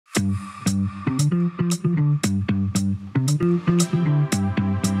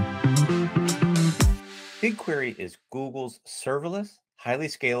BigQuery is Google's serverless, highly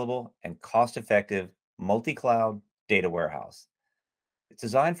scalable, and cost-effective multi-cloud data warehouse. It's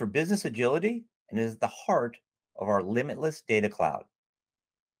designed for business agility and is at the heart of our limitless data cloud.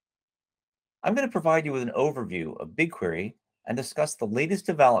 I'm going to provide you with an overview of BigQuery and discuss the latest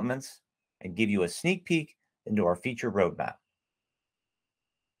developments and give you a sneak peek into our feature roadmap.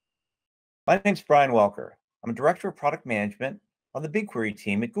 My name's Brian Welcker. I'm a Director of Product Management on the BigQuery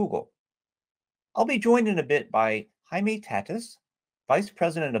team at Google. I'll be joined in a bit by Jaime Tatis, Vice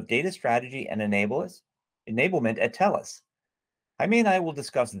President of Data Strategy and Enablement at Telus. Jaime and I will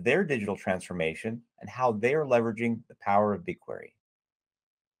discuss their digital transformation and how they are leveraging the power of BigQuery.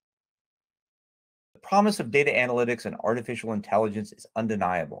 The promise of data analytics and artificial intelligence is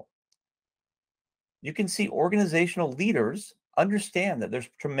undeniable. You can see organizational leaders understand that there's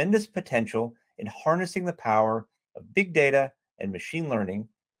tremendous potential in harnessing the power of big data and machine learning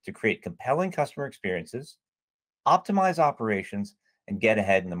to create compelling customer experiences, optimize operations, and get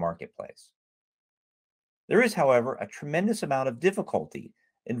ahead in the marketplace. There is, however, a tremendous amount of difficulty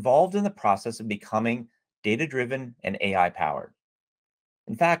involved in the process of becoming data-driven and AI-powered.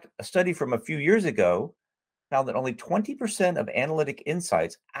 In fact, a study from a few years ago found that only 20% of analytic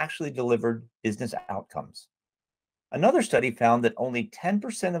insights actually delivered business outcomes. Another study found that only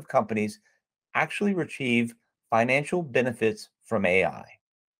 10% of companies actually achieve financial benefits from AI.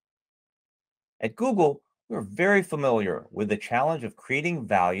 At Google, we're very familiar with the challenge of creating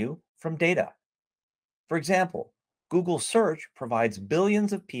value from data. For example, Google Search provides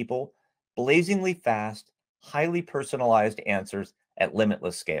billions of people blazingly fast, highly personalized answers at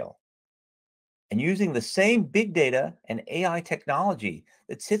limitless scale. And using the same big data and AI technology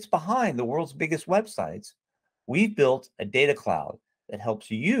that sits behind the world's biggest websites, we've built a data cloud that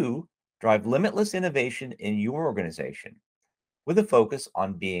helps you drive limitless innovation in your organization with a focus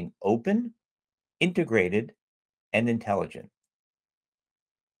on being open, integrated, and intelligent.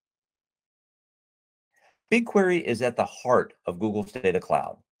 BigQuery is at the heart of Google's data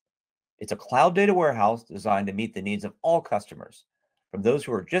cloud. It's a cloud data warehouse designed to meet the needs of all customers, from those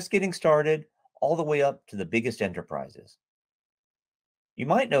who are just getting started all the way up to the biggest enterprises. You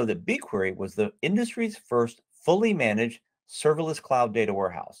might know that BigQuery was the industry's first fully managed serverless cloud data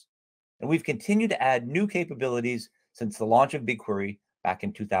warehouse, and we've continued to add new capabilities since the launch of BigQuery back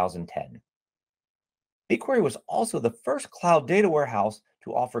in 2010. BigQuery was also the first cloud data warehouse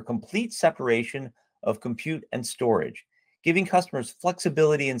to offer complete separation of compute and storage, giving customers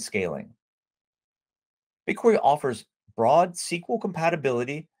flexibility and scaling. BigQuery offers broad SQL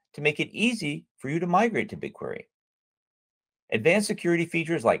compatibility to make it easy for you to migrate to BigQuery. Advanced security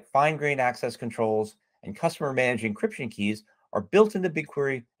features like fine-grained access controls and customer-managed encryption keys are built into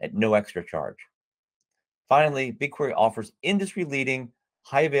BigQuery at no extra charge. Finally, BigQuery offers industry-leading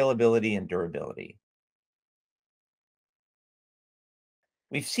high availability and durability.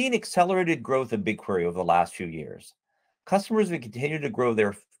 We've seen accelerated growth of BigQuery over the last few years. Customers have continued to grow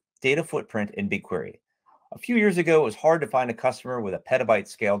their data footprint in BigQuery. A few years ago, it was hard to find a customer with a petabyte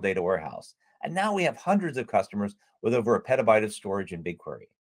scale data warehouse, and now we have hundreds of customers with over a petabyte of storage in BigQuery.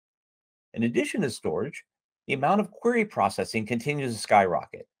 In addition to storage, the amount of query processing continues to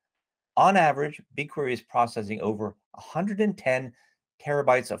skyrocket. On average, BigQuery is processing over 110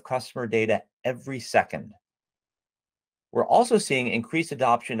 terabytes of customer data every second. We're also seeing increased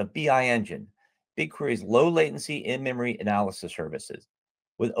adoption of BI Engine, BigQuery's low latency in-memory analysis services,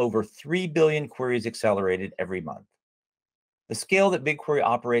 with over 3 billion queries accelerated every month. The scale that BigQuery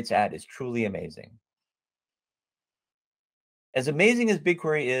operates at is truly amazing. As amazing as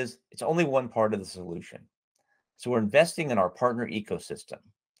BigQuery is, it's only one part of the solution. So we're investing in our partner ecosystem.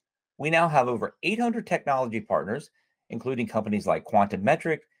 We now have over 800 technology partners, including companies like Quantum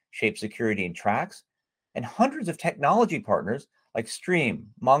Metric, Shape Security, and Trax, and hundreds of technology partners like Stream,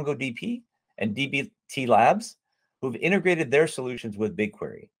 MongoDB, and dbt Labs, who've integrated their solutions with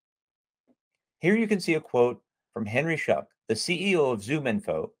BigQuery. Here you can see a quote from Henry Schuck, the CEO of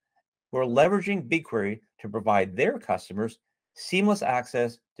ZoomInfo, who are leveraging BigQuery to provide their customers seamless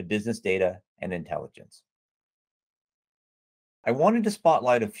access to business data and intelligence. I wanted to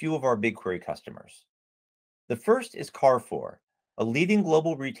spotlight a few of our BigQuery customers. The first is Carrefour, a leading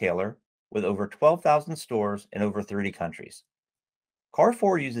global retailer with over 12,000 stores in over 30 countries.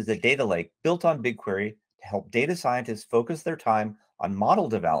 Carrefour uses a data lake built on BigQuery to help data scientists focus their time on model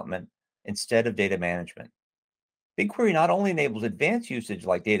development instead of data management. BigQuery not only enables advanced usage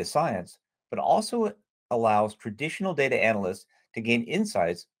like data science, but also allows traditional data analysts to gain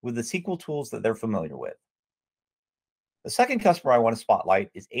insights with the SQL tools that they're familiar with. The second customer I want to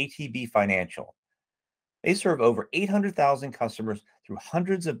spotlight is ATB Financial. They serve over 800,000 customers through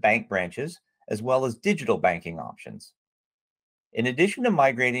hundreds of bank branches, as well as digital banking options. In addition to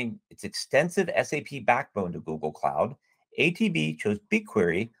migrating its extensive SAP backbone to Google Cloud, ATB chose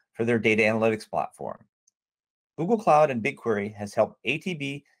BigQuery for their data analytics platform. Google Cloud and BigQuery has helped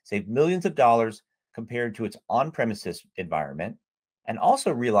ATB save millions of dollars compared to its on-premises environment, and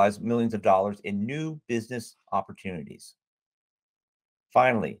also realize millions of dollars in new business opportunities.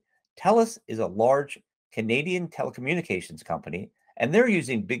 Finally, Telus is a large Canadian telecommunications company, and they're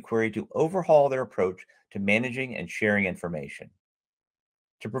using BigQuery to overhaul their approach to managing and sharing information.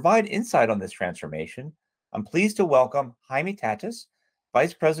 To provide insight on this transformation, I'm pleased to welcome Jaime Tatis,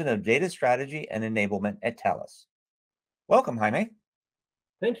 Vice President of Data Strategy and Enablement at Telus. Welcome, Jaime.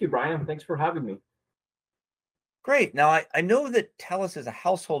 Thank you, Brian. Thanks for having me. Great. Now, I know that Telus is a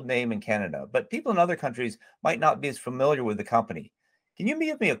household name in Canada, but people in other countries might not be as familiar with the company. Can you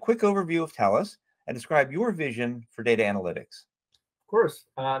give me a quick overview of Telus and describe your vision for data analytics? Of course.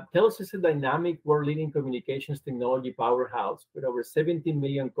 Telus is a dynamic, world-leading communications technology powerhouse with over 17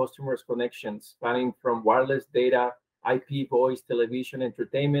 million customers connections spanning from wireless data, IP, voice, television,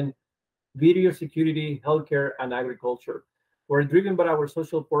 entertainment, video security, healthcare, and agriculture. We're driven by our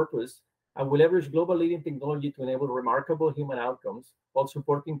social purpose and we leverage global leading technology to enable remarkable human outcomes while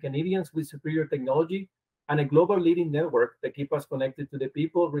supporting Canadians with superior technology and a global leading network that keep us connected to the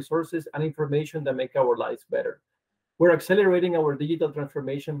people, resources, and information that make our lives better. We're accelerating our digital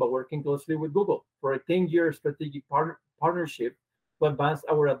transformation by working closely with Google for a 10-year strategic partnership to advance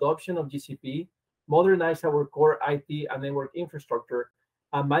our adoption of GCP, modernize our core IT and network infrastructure,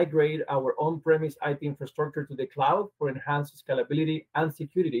 and migrate our on-premise IT infrastructure to the cloud for enhanced scalability and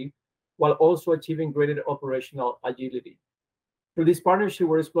security, while also achieving greater operational agility. Through this partnership,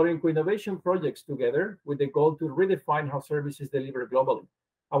 we're exploring co-innovation projects together with the goal to redefine how services deliver globally.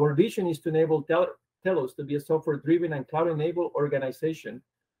 Our vision is to enable Telus to be a software-driven and cloud-enabled organization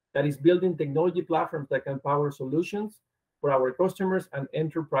that is building technology platforms that can power solutions for our customers and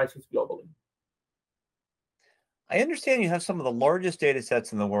enterprises globally. I understand you have some of the largest data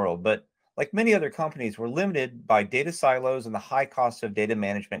sets in the world, but like many other companies, we're limited by data silos and the high cost of data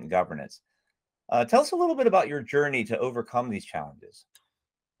management and governance. Tell us a little bit about your journey to overcome these challenges.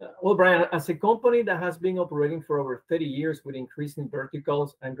 Well, Brian, as a company that has been operating for over 30 years with increasing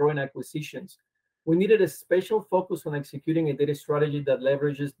verticals and growing acquisitions, we needed a special focus on executing a data strategy that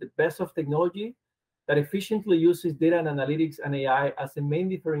leverages the best of technology, that efficiently uses data and analytics and AI as a main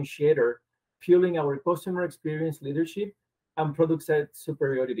differentiator, fueling our customer experience leadership and product set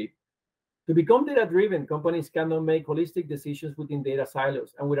superiority. To become data-driven, companies cannot make holistic decisions within data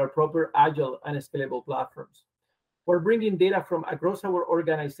silos and without proper agile and scalable platforms. We're bringing data from across our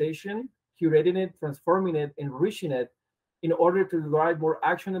organization, curating it, transforming it, enriching it in order to drive more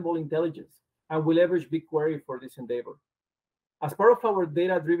actionable intelligence, and we leverage BigQuery for this endeavor. As part of our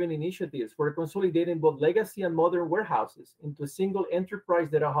data-driven initiatives, we're consolidating both legacy and modern warehouses into a single enterprise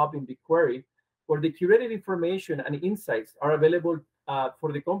data hub in BigQuery, where the curated information and insights are available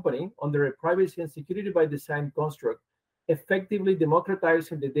for the company under a privacy and security by design construct, effectively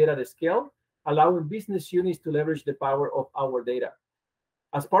democratizing the data at scale, allowing business units to leverage the power of our data.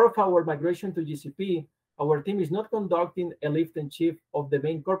 As part of our migration to GCP, our team is not conducting a lift and shift of the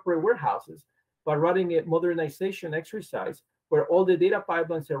main corporate warehouses, but running a modernization exercise where all the data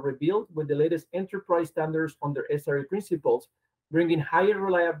pipelines are rebuilt with the latest enterprise standards under SRE principles, bringing higher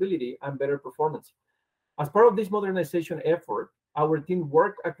reliability and better performance. As part of this modernization effort, our team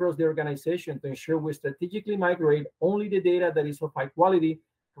worked across the organization to ensure we strategically migrate only the data that is of high quality,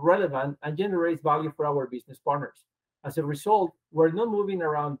 relevant, and generates value for our business partners. As a result, we're not moving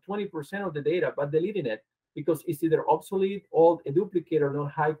around 20% of the data, but deleting it because it's either obsolete, old, a duplicate, or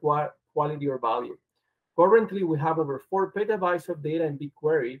not high quality or value. Currently, we have over 4 petabytes of data in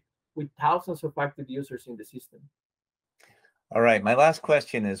BigQuery with thousands of active users in the system. All right, my last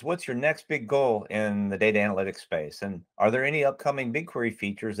question is, what's your next big goal in the data analytics space? And are there any upcoming BigQuery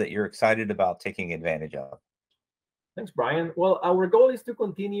features that you're excited about taking advantage of? Thanks, Brian. Well, our goal is to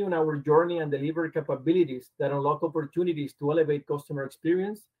continue on our journey and deliver capabilities that unlock opportunities to elevate customer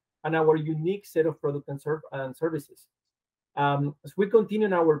experience and our unique set of products and services. As we continue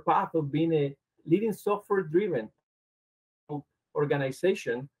on our path of being a leading software-driven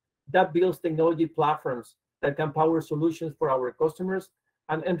organization that builds technology platforms that can power solutions for our customers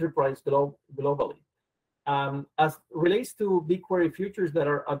and enterprise globally. As relates to BigQuery features that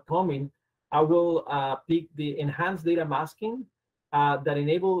are upcoming, I will pick the enhanced data masking that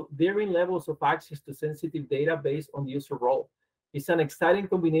enable varying levels of access to sensitive data based on user role. It's an exciting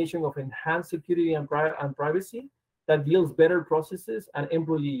combination of enhanced security and privacy that yields better processes and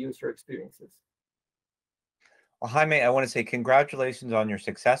employee user experiences. Well, Jaime, I want to say congratulations on your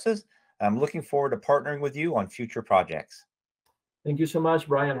successes. I'm looking forward to partnering with you on future projects. Thank you so much,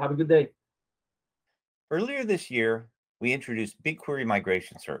 Brian. Have a good day. Earlier this year, we introduced BigQuery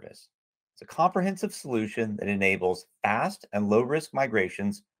Migration Service. It's a comprehensive solution that enables fast and low-risk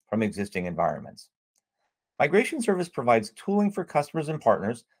migrations from existing environments. Migration Service provides tooling for customers and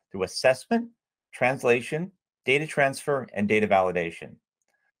partners through assessment, translation, data transfer, and data validation.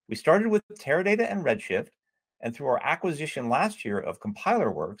 We started with Teradata and Redshift, and through our acquisition last year of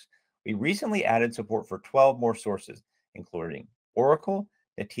CompilerWorks, we recently added support for 12 more sources, including Oracle,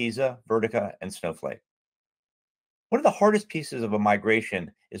 Netezza, Vertica, and Snowflake. One of the hardest pieces of a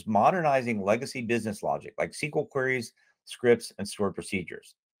migration is modernizing legacy business logic like SQL queries, scripts, and stored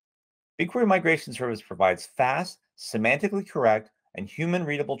procedures. BigQuery Migration Service provides fast, semantically correct, and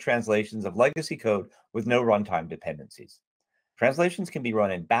human-readable translations of legacy code with no runtime dependencies. Translations can be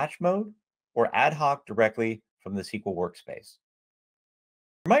run in batch mode or ad hoc directly from the SQL workspace.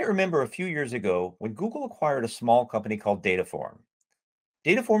 You might remember a few years ago when Google acquired a small company called Dataform.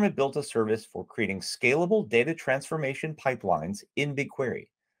 Dataform had built a service for creating scalable data transformation pipelines in BigQuery.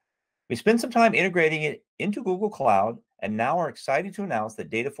 We spent some time integrating it into Google Cloud and now are excited to announce that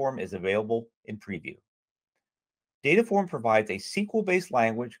Dataform is available in preview. Dataform provides a SQL-based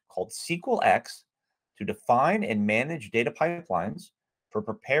language called SQLX to define and manage data pipelines for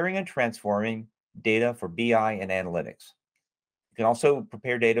preparing and transforming data for BI and analytics. You can also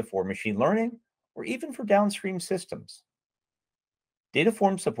prepare data for machine learning or even for downstream systems.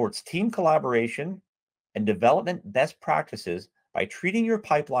 Dataform supports team collaboration and development best practices by treating your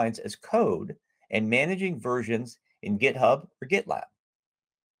pipelines as code and managing versions in GitHub or GitLab.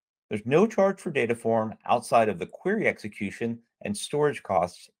 There's no charge for Dataform outside of the query execution and storage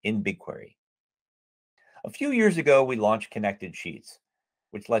costs in BigQuery. A few years ago, we launched Connected Sheets,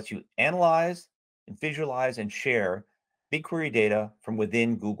 which lets you analyze and visualize and share BigQuery data from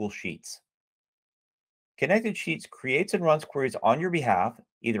within Google Sheets. Connected Sheets creates and runs queries on your behalf,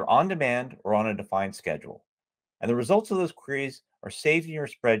 either on demand or on a defined schedule. And the results of those queries are saved in your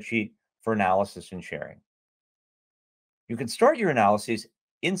spreadsheet for analysis and sharing. You can start your analyses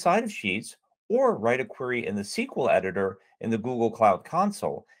inside of Sheets or write a query in the SQL editor in the Google Cloud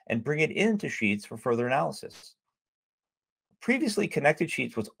Console and bring it into Sheets for further analysis. Previously, Connected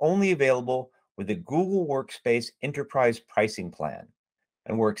Sheets was only available with the Google Workspace Enterprise Pricing Plan.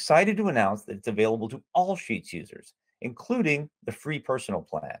 And we're excited to announce that it's available to all Sheets users, including the free personal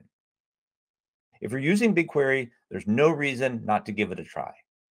plan. If you're using BigQuery, there's no reason not to give it a try.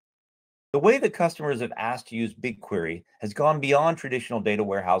 The way that customers have asked to use BigQuery has gone beyond traditional data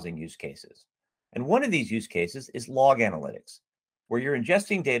warehousing use cases. And one of these use cases is log analytics, where you're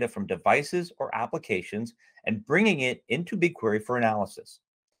ingesting data from devices or applications and bringing it into BigQuery for analysis.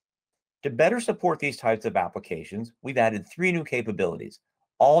 To better support these types of applications, we've added 3 new capabilities,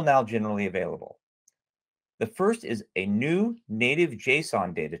 all now generally available. The first is a new native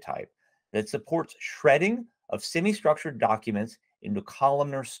JSON data type that supports shredding of semi-structured documents into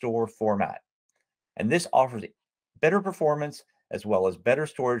columnar store format. And this offers better performance as well as better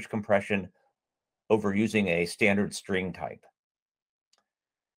storage compression over using a standard string type.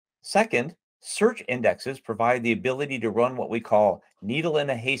 Second, search indexes provide the ability to run what we call needle in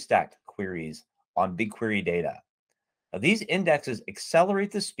a haystack queries on BigQuery data. Now, these indexes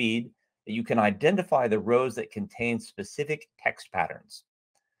accelerate the speed that you can identify the rows that contain specific text patterns.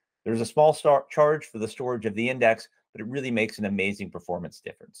 There's a small charge for the storage of the index, but it really makes an amazing performance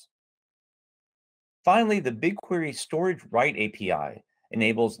difference. Finally, the BigQuery Storage Write API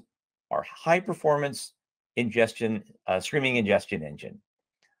enables our high-performance streaming ingestion engine.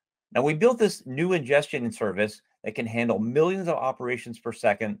 Now, we built this new ingestion service that can handle millions of operations per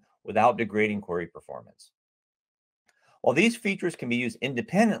second without degrading query performance. While these features can be used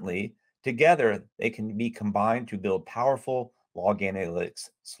independently, together they can be combined to build powerful log analytics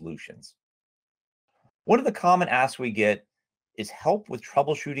solutions. One of the common asks we get is help with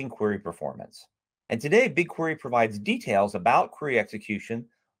troubleshooting query performance. And today, BigQuery provides details about query execution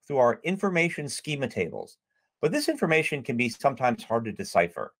through our information schema tables, but this information can be sometimes hard to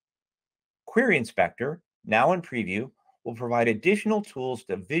decipher. Query Inspector, now in preview, will provide additional tools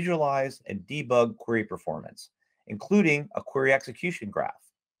to visualize and debug query performance, including a query execution graph.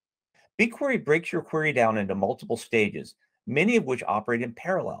 BigQuery breaks your query down into multiple stages, many of which operate in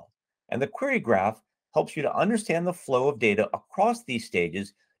parallel, and the query graph helps you to understand the flow of data across these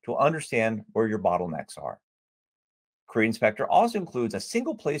stages to understand where your bottlenecks are. Query Inspector also includes a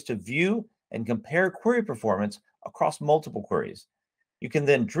single place to view and compare query performance across multiple queries. You can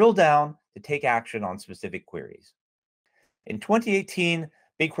then drill down to take action on specific queries. In 2018,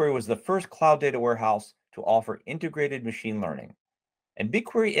 BigQuery was the first cloud data warehouse to offer integrated machine learning. And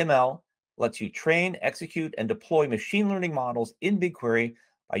BigQuery ML lets you train, execute, and deploy machine learning models in BigQuery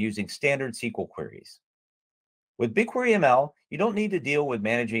by using standard SQL queries. With BigQuery ML, you don't need to deal with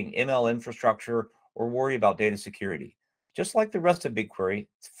managing ML infrastructure or worry about data security. Just like the rest of BigQuery,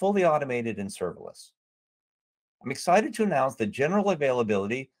 it's fully automated and serverless. I'm excited to announce the general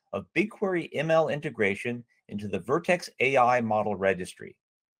availability of BigQuery ML integration into the Vertex AI Model Registry.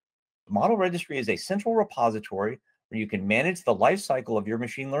 The Model Registry is a central repository where you can manage the lifecycle of your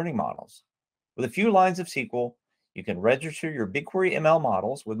machine learning models. With a few lines of SQL, you can register your BigQuery ML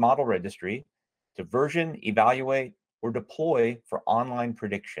models with Model Registry to version, evaluate, or deploy for online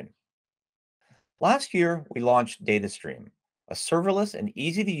prediction. Last year, we launched DataStream, a serverless and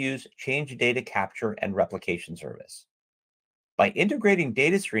easy-to-use change data capture and replication service. By integrating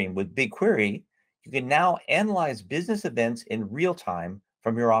DataStream with BigQuery, you can now analyze business events in real time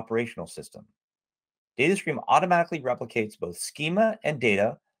from your operational system. DataStream automatically replicates both schema and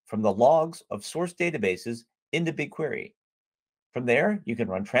data from the logs of source databases into BigQuery. From there, you can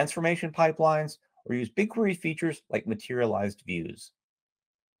run transformation pipelines or use BigQuery features like materialized views.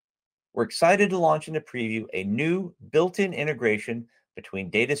 We're excited to launch in a preview a new built-in integration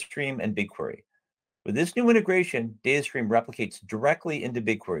between DataStream and BigQuery. With this new integration, DataStream replicates directly into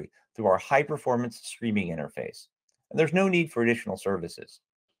BigQuery through our high-performance streaming interface, and there's no need for additional services.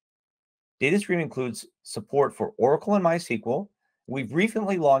 DataStream includes support for Oracle and MySQL. We've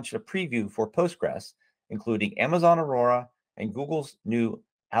recently launched a preview for Postgres, including Amazon Aurora and Google's new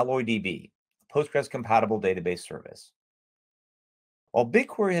AlloyDB, a Postgres-compatible database service. While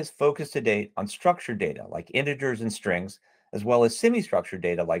BigQuery has focused to date on structured data like integers and strings, as well as semi-structured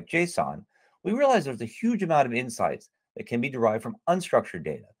data like JSON, we realize there's a huge amount of insights that can be derived from unstructured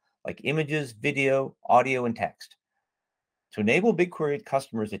data, like images, video, audio, and text. To enable BigQuery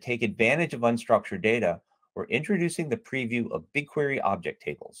customers to take advantage of unstructured data, we're introducing the preview of BigQuery object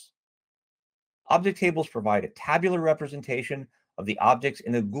tables. Object tables provide a tabular representation of the objects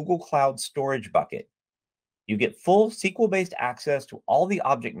in a Google Cloud storage bucket. You get full SQL-based access to all the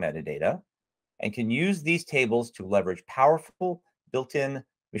object metadata and can use these tables to leverage powerful built-in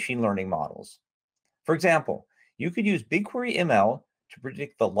machine learning models. For example, you could use BigQuery ML to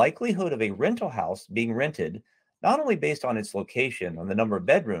predict the likelihood of a rental house being rented, not only based on its location and the number of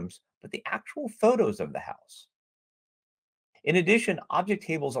bedrooms, but the actual photos of the house. In addition, object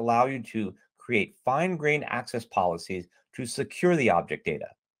tables allow you to create fine-grained access policies to secure the object data,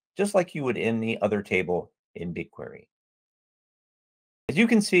 just like you would in any other table in BigQuery. As you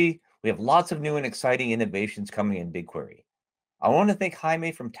can see, we have lots of new and exciting innovations coming in BigQuery. I want to thank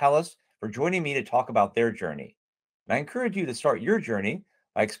Jaime from Telus for joining me to talk about their journey. And I encourage you to start your journey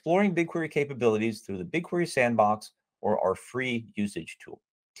by exploring BigQuery capabilities through the BigQuery Sandbox or our free usage tool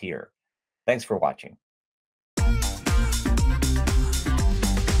tier. Thanks for watching.